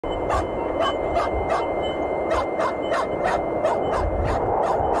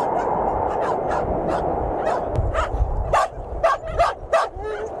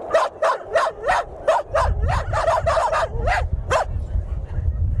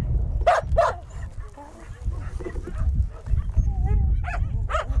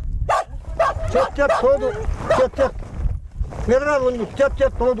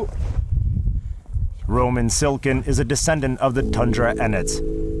Roman Silken is a descendant of the tundra Enets.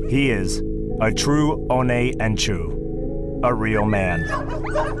 He is a true One Enchu, a real man.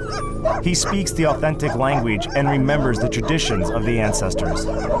 He speaks the authentic language and remembers the traditions of the ancestors.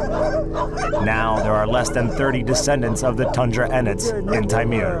 Now there are less than 30 descendants of the tundra Enets in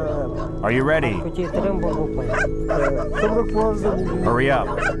Taimyr. Are you ready? Hurry up.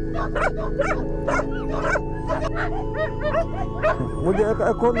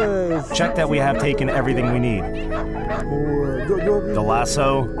 Check that we have taken everything we need. The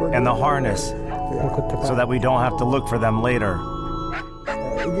lasso and the harness, so that we don't have to look for them later.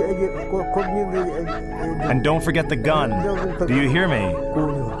 And don't forget the gun. Do you hear me?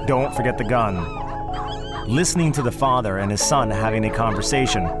 Don't forget the gun. Listening to the father and his son having a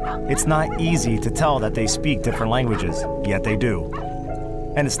conversation, it's not easy to tell that they speak different languages, yet they do.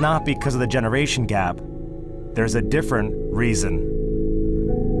 And it's not because of the generation gap. There's a different reason.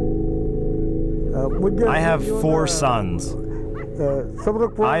 I have 4 sons.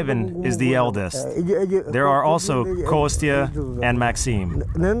 Ivan is the eldest. There are also Kostya and Maxim.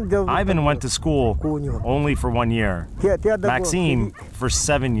 Ivan went to school only for 1 year. Maxim for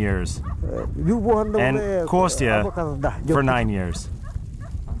 7 years. And Kostya for 9 years.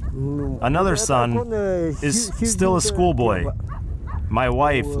 Another son is still a schoolboy. My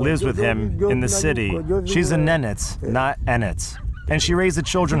wife lives with him in the city. She's in Enets, not Enets. And she raised the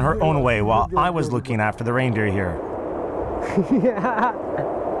children her own way while I was looking after the reindeer here.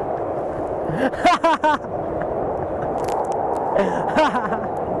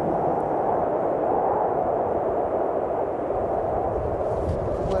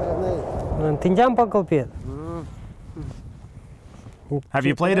 Have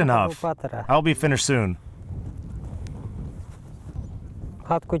you played enough? I'll be finished soon.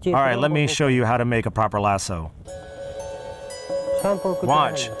 All right, let me show you how to make a proper lasso.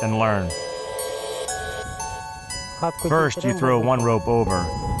 Watch and learn. First, you throw one rope over,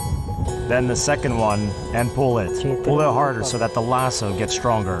 then the second one, and pull it. Pull it harder so that the lasso gets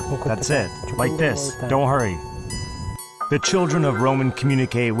stronger. That's it, like this. Don't hurry. The children of Roman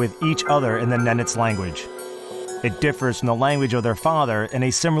communicate with each other in the Nenets language. It differs from the language of their father in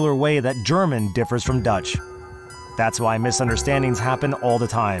a similar way that German differs from Dutch. That's why misunderstandings happen all the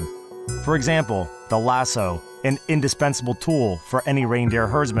time. For example, the lasso, an indispensable tool for any reindeer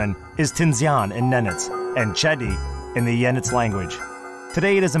herdsman, is Tinzian in Nenets and Chedi in the Yenets language.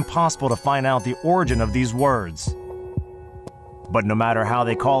 Today it is impossible to find out the origin of these words. But no matter how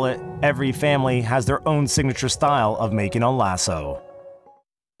they call it, every family has their own signature style of making a lasso.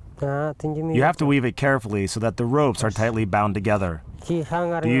 You have to weave it carefully so that the ropes are tightly bound together. Do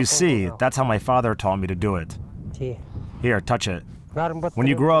you see? That's how my father taught me to do it. Here, touch it. When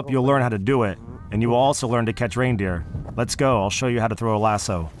you grow up, you'll learn how to do it, and you will also learn to catch reindeer. Let's go, I'll show you how to throw a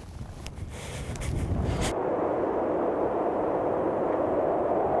lasso.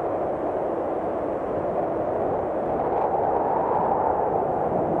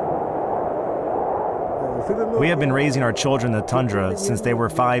 We have been raising our children in the tundra since they were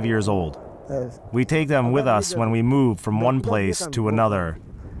 5 years old. We take them with us when we move from one place to another.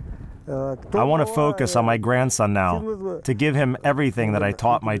 I want to focus on my grandson now, to give him everything that I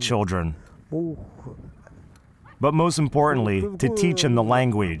taught my children. But most importantly, to teach him the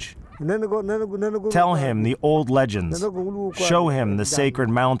language. Tell him the old legends. Show him the sacred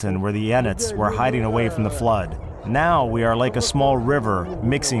mountain where the Enets were hiding away from the flood. Now we are like a small river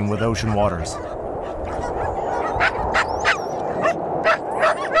mixing with ocean waters.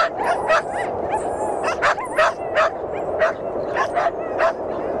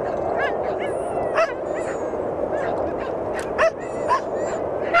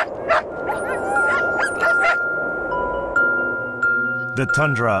 The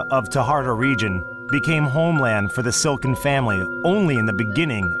tundra of Taharta region became homeland for the Silken family only in the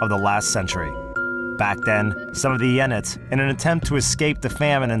beginning of the last century. Back then, some of the Yenets, in an attempt to escape the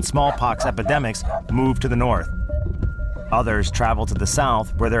famine and smallpox epidemics, moved to the north. Others traveled to the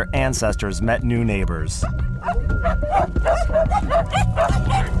south where their ancestors met new neighbors.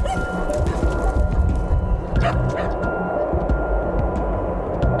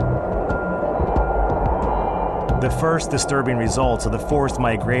 The first disturbing results of the forced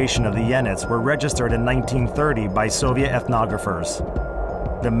migration of the Yenets were registered in 1930 by Soviet ethnographers.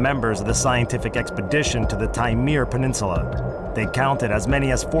 the members of the scientific expedition to the Taimyr Peninsula. They counted as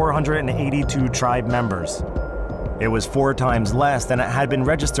many as 482 tribe members. It was 4 times less than it had been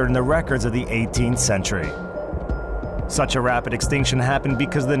registered in the records of the 18th century. Such a rapid extinction happened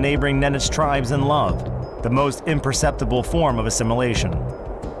because the neighboring Enets tribes in love, the most imperceptible form of assimilation.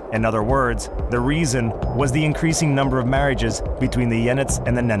 In other words, the reason was the increasing number of marriages between the Enets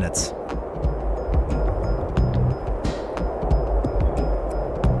and the Enets.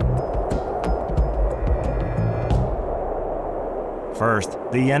 First,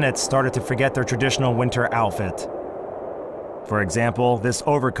 the Enets started to forget their traditional winter outfit. For example, this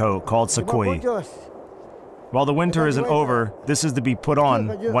overcoat called sakui. While the winter isn't over, this is to be put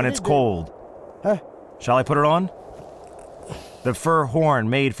on when it's cold. Shall I put it on? The fur horn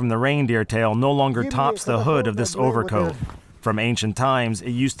made from the reindeer tail no longer tops the hood of this overcoat. From ancient times,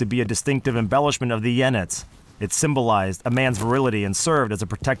 it used to be a distinctive embellishment of the Enets. It symbolized a man's virility and served as a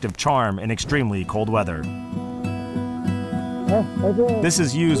protective charm in extremely cold weather. This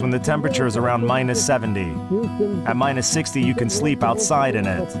is used when the temperature is around -70. At -60, you can sleep outside in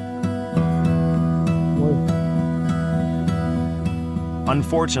it.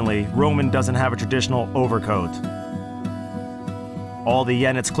 Unfortunately, Roman doesn't have a traditional overcoat. All the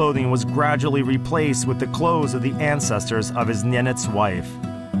Enets clothing was gradually replaced with the clothes of the ancestors of his Enets wife.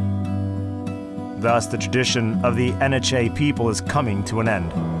 Thus, the tradition of the Yenisei people is coming to an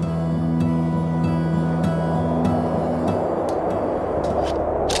end.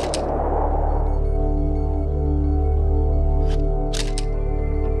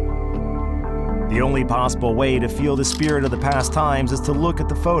 The only possible way to feel the spirit of the past times is to look at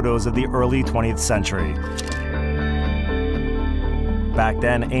the photos of the early 20th century. Back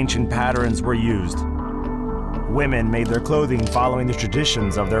then, ancient patterns were used. Women made their clothing following the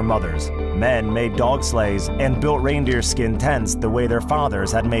traditions of their mothers. Men made dog sleighs and built reindeer skin tents the way their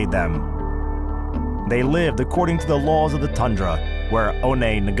fathers had made them. They lived according to the laws of the tundra, where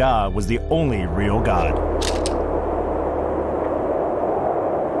One Naga was the only real god.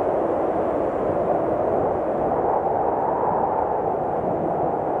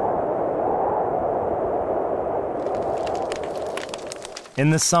 In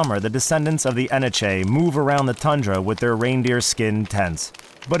the summer, the descendants of the Yenisei move around the tundra with their reindeer skin tents.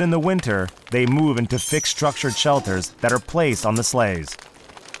 But in the winter, they move into fixed structured shelters that are placed on the sleighs.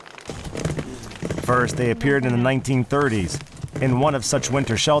 First, they appeared in the 1930s. In one of such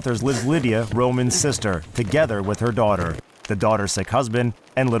winter shelters lives Lydia, Roman's sister, together with her daughter, the daughter's sick husband,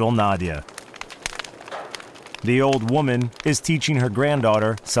 and little Nadia. The old woman is teaching her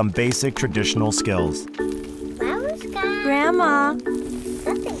granddaughter some basic traditional skills. Grandma,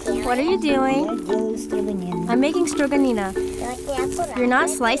 what are you doing? I'm making stroganina. You're not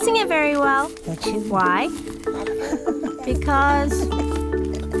slicing it very well. Why? Because...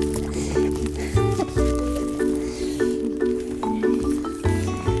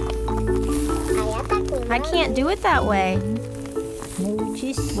 I can't do it that way.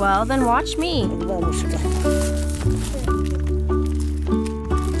 Well, then watch me.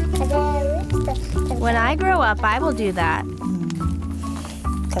 When I grow up, I will do that.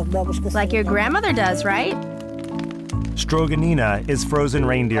 Like your grandmother does, right? Stroganina is frozen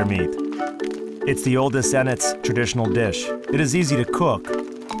reindeer meat. It's the oldest Enets traditional dish. It is easy to cook.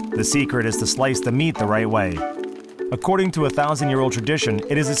 The secret is to slice the meat the right way. According to a 1,000-year-old tradition,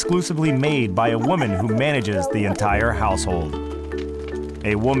 it is exclusively made by a woman who manages the entire household.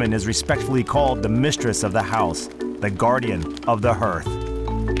 A woman is respectfully called the mistress of the house, the guardian of the hearth.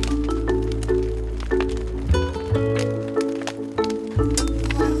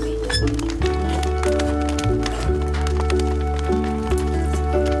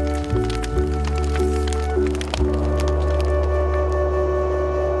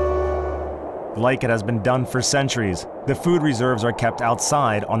 Like it has been done for centuries, the food reserves are kept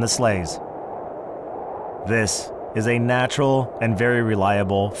outside on the sleighs. This is a natural and very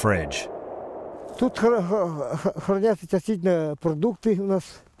reliable fridge.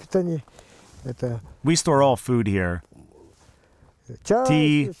 We store all food here.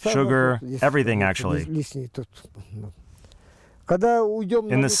 Tea, sugar, everything actually.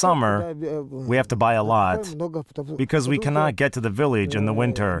 In the summer, we have to buy a lot because we cannot get to the village in the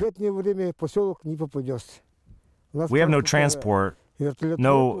winter. We have no transport,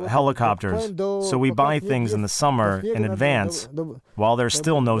 no helicopters, so we buy things in the summer in advance while there's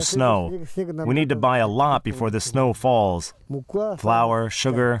still no snow. We need to buy a lot before the snow falls. Flour,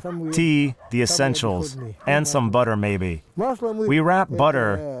 sugar, tea, the essentials, and some butter maybe. We wrap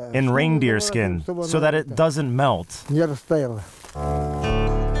butter in reindeer skin so that it doesn't melt.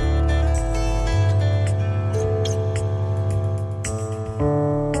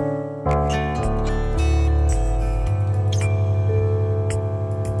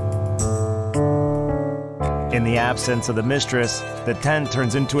 In the absence of the mistress, the tent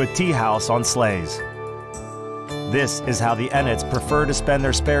turns into a tea house on sleighs. This is how the Enets prefer to spend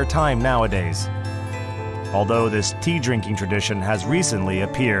their spare time nowadays, although this tea drinking tradition has recently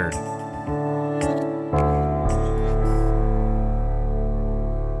appeared.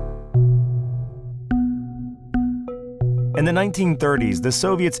 In the 1930s, the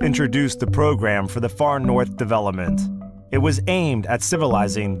Soviets introduced the program for the Far North Development. It was aimed at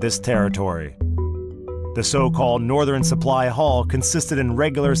civilizing this territory. The so-called Northern Supply Hall consisted in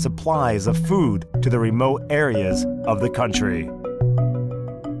regular supplies of food to the remote areas of the country.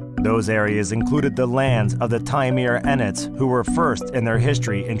 Those areas included the lands of the Taimyr Enets, who were first in their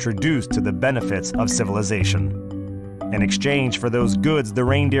history introduced to the benefits of civilization. In exchange for those goods, the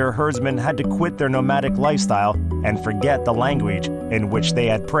reindeer herdsmen had to quit their nomadic lifestyle and forget the language in which they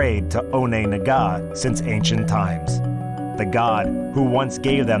had prayed to One Naga since ancient times, the god who once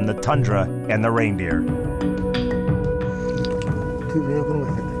gave them the tundra and the reindeer.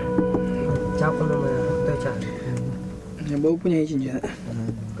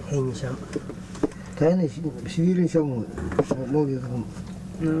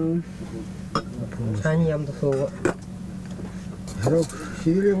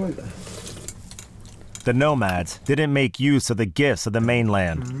 The nomads didn't make use of the gifts of the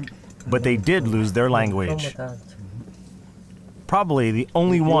mainland, but they did lose their language. Probably the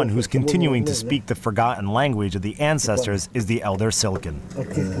only one who's continuing to speak the forgotten language of the ancestors is the elder Silken.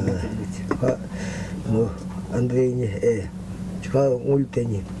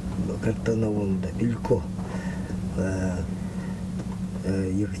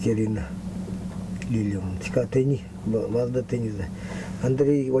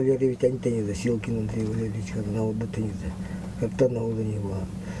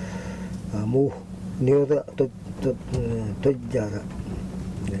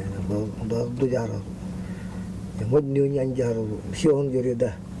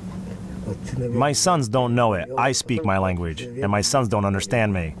 My sons don't know it. I speak my language, and my sons don't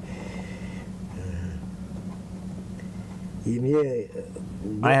understand me.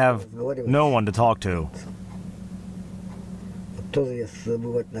 I have no one to talk to.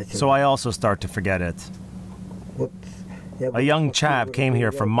 So I also start to forget it. A young chap came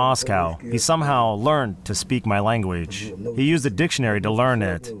here from Moscow. He somehow learned to speak my language. He used a dictionary to learn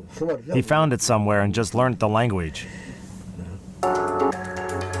it. He found it somewhere and just learned the language.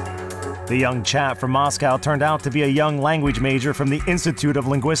 The young chap from Moscow turned out to be a young language major from the Institute of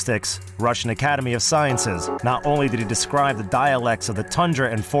Linguistics, Russian Academy of Sciences. Not only did he describe the dialects of the tundra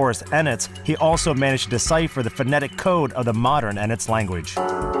and forest Enets, he also managed to decipher the phonetic code of the modern Enets language.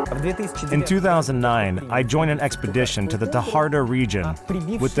 In 2009, I joined an expedition to the Taharda region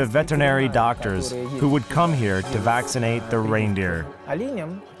with the veterinary doctors who would come here to vaccinate the reindeer.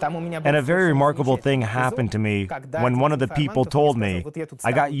 And a very remarkable thing happened to me when one of the people told me,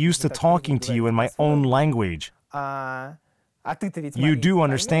 "I got used to talking to you in my own language. You do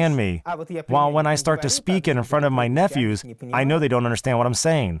understand me." While when I start to speak it in front of my nephews, I know they don't understand what I'm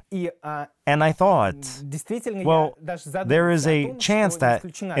saying. And I thought, well, there is a chance that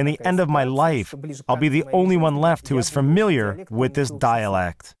in the end of my life, I'll be the only one left who is familiar with this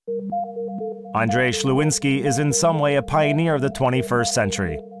dialect. Andrei Shluinsky is in some way a pioneer of the 21st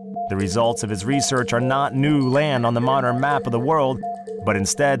century. The results of his research are not new land on the modern map of the world, but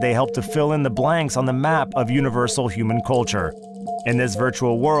instead they help to fill in the blanks on the map of universal human culture. In this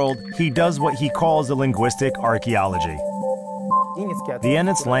virtual world, he does what he calls a linguistic archaeology. The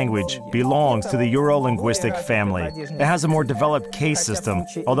Enets language belongs to the Euro-linguistic family. It has a more developed case system,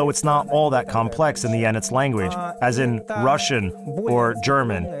 although it's not all that complex in the Enets language, as in Russian or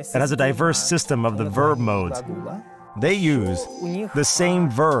German. It has a diverse system of the verb modes. They use the same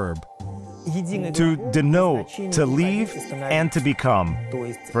verb to denote, to leave, and to become.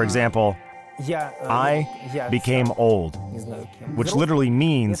 For example, I became old, which literally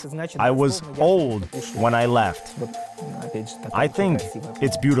means I was old when I left. I think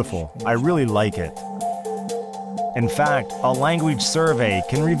it's beautiful. I really like it. In fact, a language survey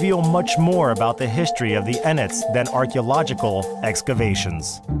can reveal much more about the history of the Enets than archaeological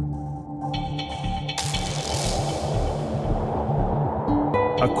excavations.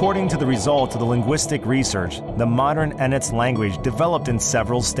 According to the results of the linguistic research, the modern Enets language developed in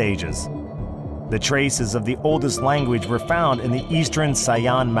several stages. The traces of the oldest language were found in the eastern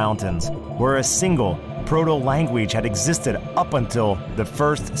Sayan Mountains, where a single proto-language had existed up until the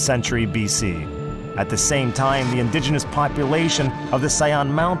 1st century BC. At the same time, the indigenous population of the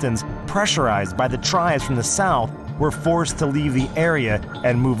Sayan Mountains, pressurized by the tribes from the south, were forced to leave the area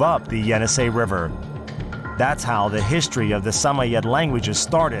and move up the Yenisei River. That's how the history of the Samoyed languages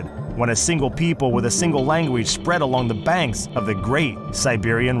started, when a single people with a single language spread along the banks of the great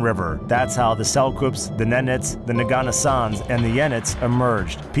Siberian River. That's how the Selkups, the Enets, the Naganosans, and the Enets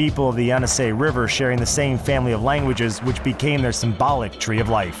emerged. People of the Yenisei River sharing the same family of languages which became their symbolic tree of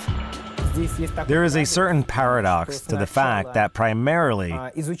life. There is a certain paradox to the fact that primarily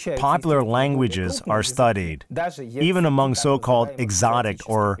popular languages are studied. Even among so-called exotic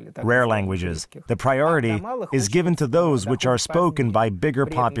or rare languages, the priority is given to those which are spoken by bigger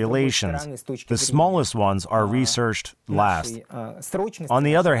populations. The smallest ones are researched last. On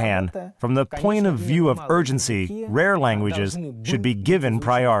the other hand, from the point of view of urgency, rare languages should be given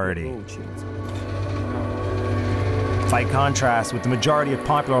priority. By contrast with the majority of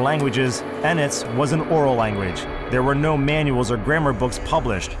popular languages, Enets was an oral language. There were no manuals or grammar books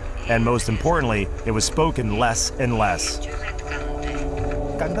published, and most importantly, it was spoken less and less.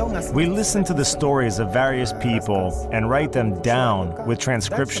 We listen to the stories of various people and write them down with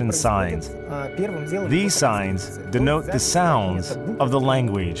transcription signs. These signs denote the sounds of the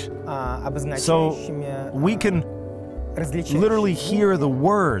language. So we can literally hear the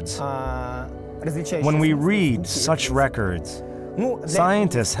words when we read such records.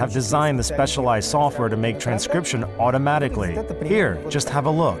 Scientists have designed the specialized software to make transcription automatically. Here, just have a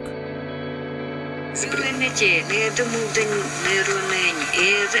look.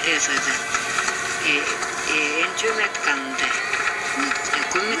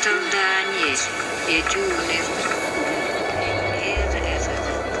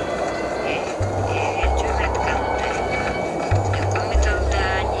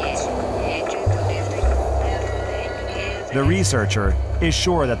 The researcher is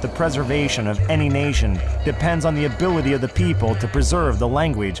sure that the preservation of any nation depends on the ability of the people to preserve the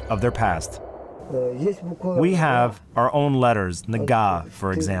language of their past. We have our own letters, Naga,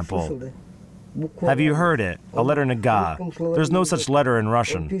 for example. Have you heard it? A letter Naga. There's no such letter in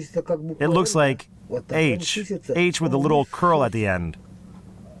Russian. It looks like H with a little curl at the end.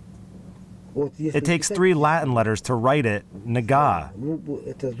 It takes 3 Latin letters to write it, Naga.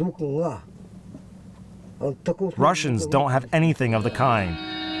 Russians don't have anything of the kind.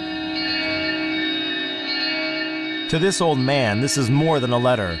 To this old man, this is more than a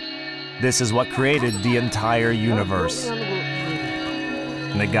letter. This is what created the entire universe.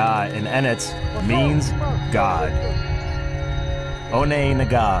 Naga in Enets means God. One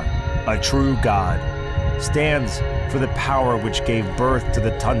Naga, a true God, stands for the power which gave birth to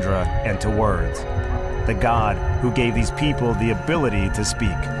the tundra and to words. The God who gave these people the ability to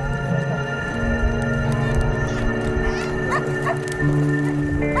speak.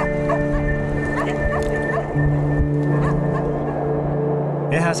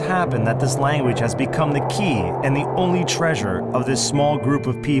 It has happened that this language has become the key and the only treasure of this small group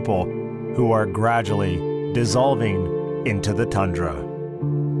of people who are gradually dissolving into the tundra.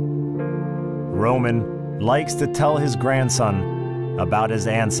 Roman likes to tell his grandson about his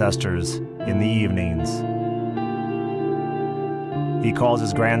ancestors in the evenings. He calls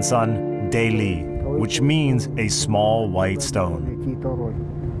his grandson Deli, which means a small white stone.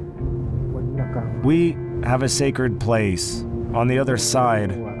 We have a sacred place on the other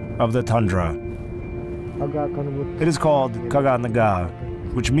side of the tundra. It is called Kaganaga,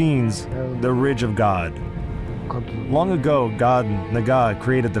 which means the Ridge of God. Long ago, God Naga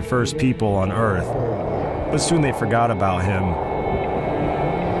created the first people on earth, but soon they forgot about him.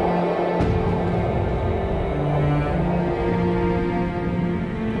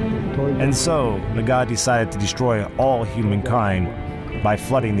 And so, Naga decided to destroy all humankind by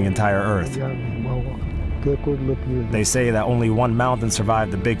flooding the entire earth. They say that only one mountain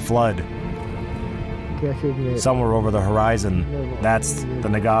survived the big flood. Somewhere over the horizon, that's the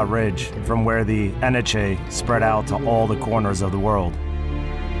Naga Ridge, from where the Enets spread out to all the corners of the world.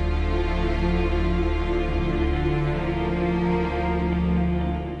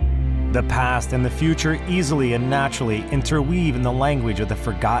 The past and the future easily and naturally interweave in the language of the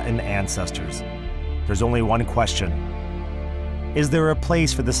forgotten ancestors. There's only one question. Is there a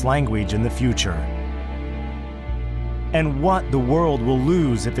place for this language in the future? And what the world will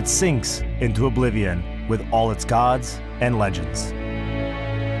lose if it sinks into oblivion with all its gods and legends.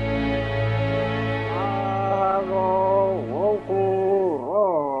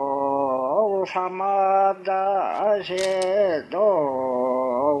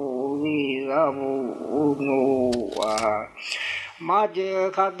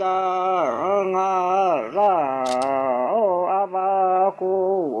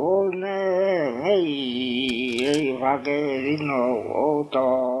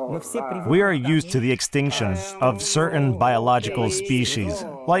 We are used to the extinction of certain biological species,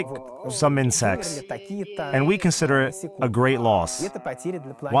 like some insects, and we consider it a great loss.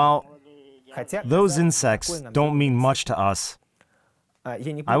 While those insects don't mean much to us,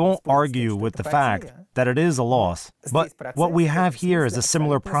 I won't argue with the fact that it is a loss, but what we have here is a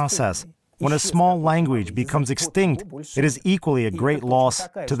similar process. When a small language becomes extinct, it is equally a great loss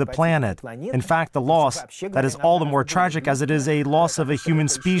to the planet. In fact, the loss that is all the more tragic as it is a loss of a human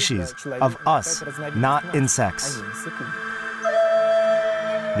species, of us, not insects.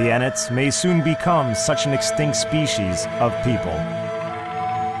 The Enets may soon become such an extinct species of people.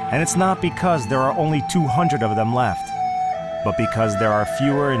 And it's not because there are only 200 of them left, but because there are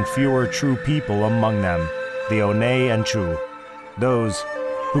fewer and fewer true people among them, the Onei and Chu, those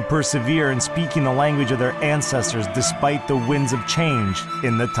who persevere in speaking the language of their ancestors despite the winds of change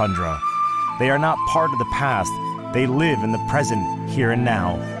in the tundra. They are not part of the past, they live in the present, here and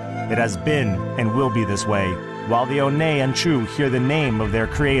now. It has been and will be this way, while the Onei and Chu hear the name of their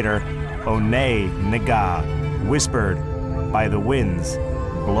creator, Onei Naga, whispered by the winds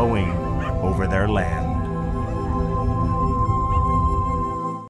blowing over their land.